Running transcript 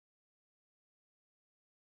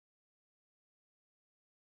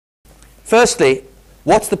Firstly,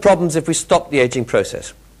 what's the problems if we stop the aging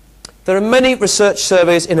process? There are many research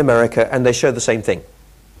surveys in America, and they show the same thing.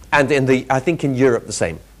 And I think in Europe the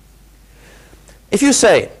same. If you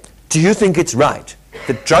say, do you think it's right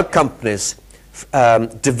that drug companies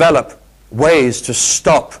develop ways to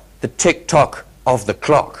stop the tick-tock of the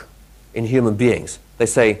clock in human beings? They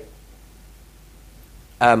say,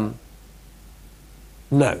 no.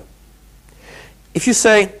 If you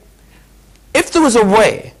say, if there was a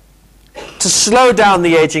way to slow down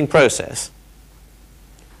the aging process,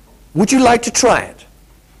 would you like to try it?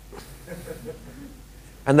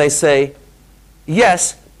 And they say,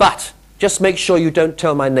 yes, but just make sure you don't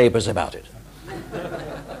tell my neighbors about it.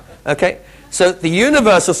 Okay? So the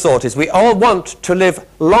universal thought is we all want to live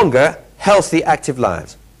longer, healthy, active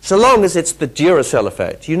lives. So long as it's the Duracell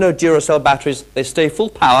effect. You know Duracell batteries, they stay full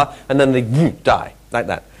power and then they die, like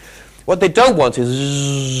that. What they don't want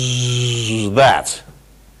is that.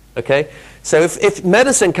 Okay? So if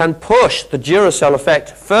medicine can push the Duracell effect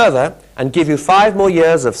further and give you 5 more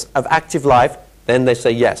years of active life, then they say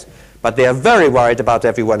yes. But they are very worried about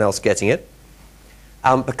everyone else getting it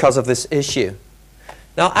because of this issue.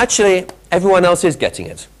 Now, actually, everyone else is getting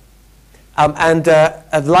it. And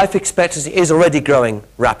life expectancy is already growing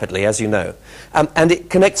rapidly, as you know. And it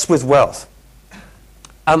connects with wealth.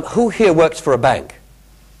 Who here works for a bank?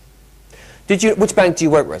 Which bank do you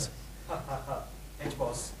work with?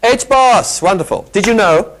 HBOS. HBOS! Wonderful. Did you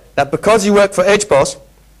know that because you work for HBOS,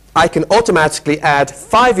 I can automatically add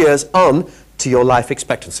 5 years on to your life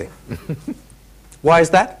expectancy? Why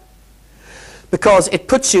is that? Because it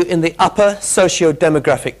puts you in the upper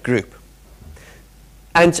socio-demographic group.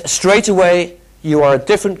 And straight away, you are a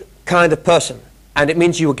different kind of person. And it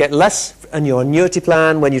means you will get less in your annuity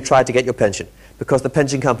plan when you try to get your pension. Because the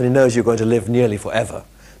pension company knows you're going to live nearly forever.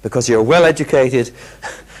 Because you're well educated.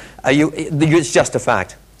 It's just a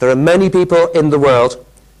fact. There are many people in the world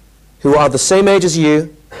who are the same age as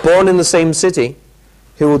you, born in the same city,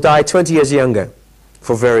 who will die 20 years younger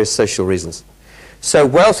for various social reasons. So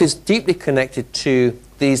wealth is deeply connected to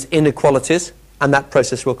these inequalities, and that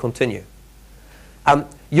process will continue. And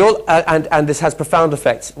this has profound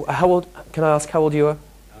effects. How old, can I ask how old you are?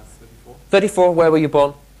 34. 34, where were you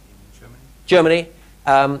born? In Germany.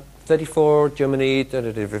 Germany. 34, Germany.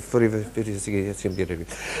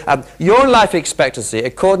 Your life expectancy,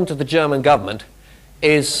 according to the German government,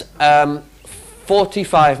 is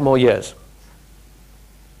 45 more years.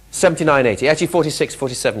 79, 80. Actually, 46,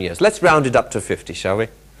 47 years. Let's round it up to 50, shall we?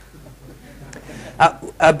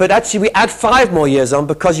 But actually, we add 5 more years on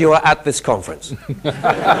because you are at this conference.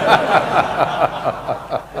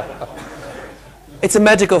 It's a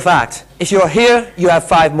medical fact. If you're here, you have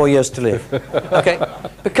 5 more years to live. Okay?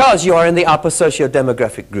 Because you are in the upper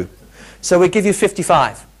socio-demographic group. So we give you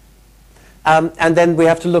 55. And then we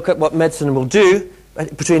have to look at what medicine will do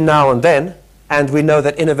between now and then. And we know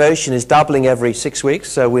that innovation is doubling every 6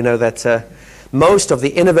 weeks. So we know that most of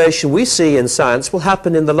the innovation we see in science will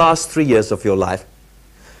happen in the last 3 years of your life.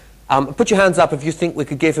 Put your hands up if you think we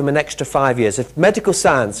could give him an extra 5 years. If medical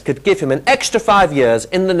science could give him an extra 5 years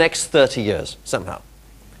in the next 30 years, somehow.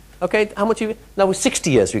 Okay, how much have you? No, 60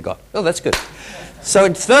 years we've got. Oh, that's good. So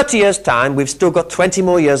in 30 years' time, we've still got 20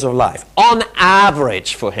 more years of life, on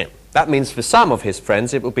average for him. That means for some of his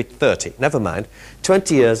friends, it will be 30. Never mind.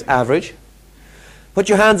 20 years average. Put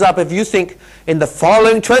your hands up if you think in the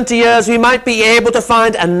following 20 years, we might be able to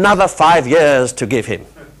find another 5 years to give him.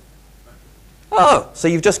 Oh, so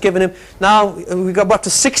you've just given him, now we've got up to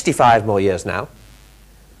 65 more years now.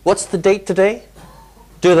 What's the date today?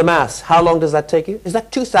 Do the maths. How long does that take you? Is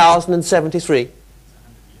that 2073?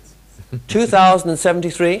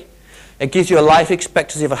 2073? It gives you a life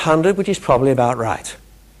expectancy of 100, which is probably about right.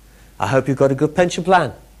 I hope you've got a good pension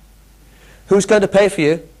plan. Who's going to pay for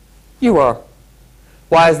you? You are.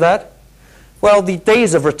 Why is that? Well, the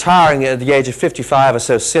days of retiring at the age of 55 are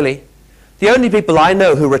so silly. The only people I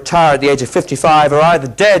know who retire at the age of 55 are either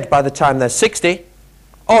dead by the time they're 60,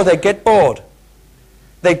 or they get bored.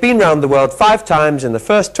 They've been around the world 5 times in the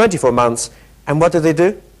first 24 months, and what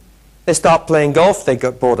do? They start playing golf, they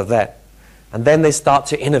get bored of that. And then they start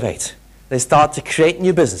to innovate. They start to create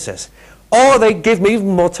new businesses. Or they give even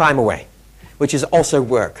more time away, which is also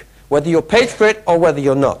work. Whether you're paid for it or whether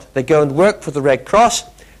you're not. They go and work for the Red Cross,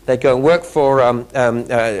 they go and work for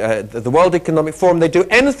the World Economic Forum, they do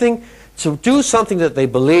anything to do something that they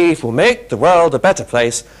believe will make the world a better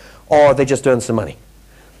place, or they just earn some money.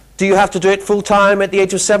 Do you have to do it full time at the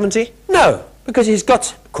age of 70? No, because he's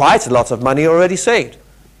got quite a lot of money already saved.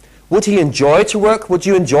 Would he enjoy to work? Would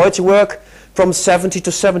you enjoy to work from 70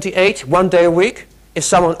 to 78, 1 day a week, if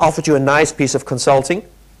someone offered you a nice piece of consulting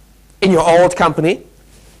in your old company?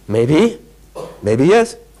 Maybe. Maybe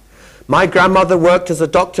yes. My grandmother worked as a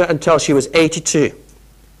doctor until she was 82.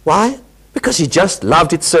 Why? Because she just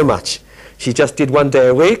loved it so much. She just did 1 day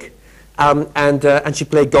a week, and she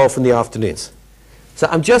played golf in the afternoons. So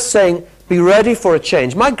I'm just saying, be ready for a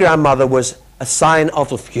change. My grandmother was a sign of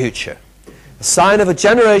the future, a sign of a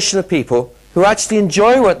generation of people who actually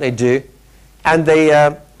enjoy what they do, and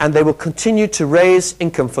they will continue to raise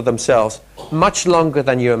income for themselves much longer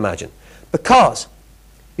than you imagine. Because,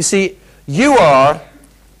 you see, you are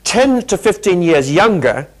 10 to 15 years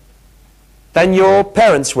younger than your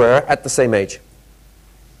parents were at the same age.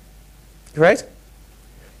 Right?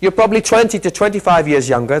 You're probably 20 to 25 years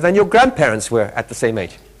younger than your grandparents were at the same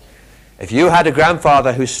age. If you had a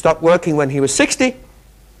grandfather who stopped working when he was 60,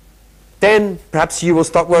 then perhaps you will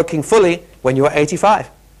stop working fully when you are 85.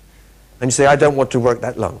 And you say, I don't want to work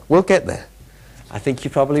that long. We'll get there. I think you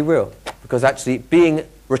probably will, because actually being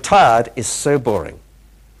retired is so boring.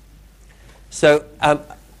 So I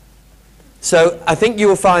think you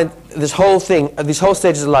will find this whole thing, these whole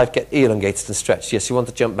stages of life get elongated and stretched. Yes, you want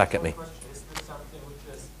to jump back at me. Is this something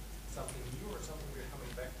which is something new or something we're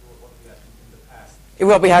coming back to what we had in the past?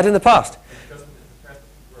 What we had in the past. Because in the past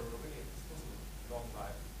we were really supposed to long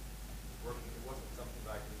life working. It wasn't something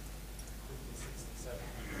like 50, 60,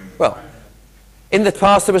 70. Well, in the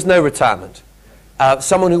past there was no retirement.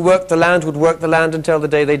 Someone who worked the land would work the land until the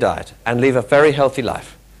day they died and live a very healthy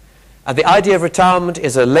life. The idea of retirement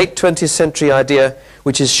is a late 20th century idea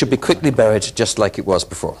which should be quickly buried just like it was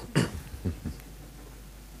before.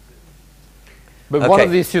 But one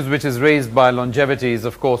of the issues which is raised by longevity is,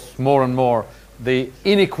 of course, more and more the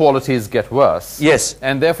inequalities get worse. Yes.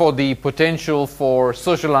 And therefore the potential for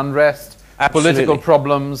social unrest, political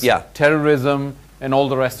problems, terrorism, and all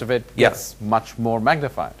the rest of it gets much more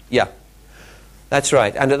magnified. Yeah. That's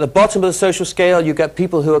right. And at the bottom of the social scale, you get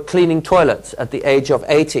people who are cleaning toilets at the age of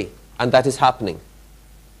 80, and that is happening.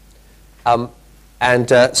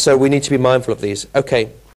 So we need to be mindful of these. Okay.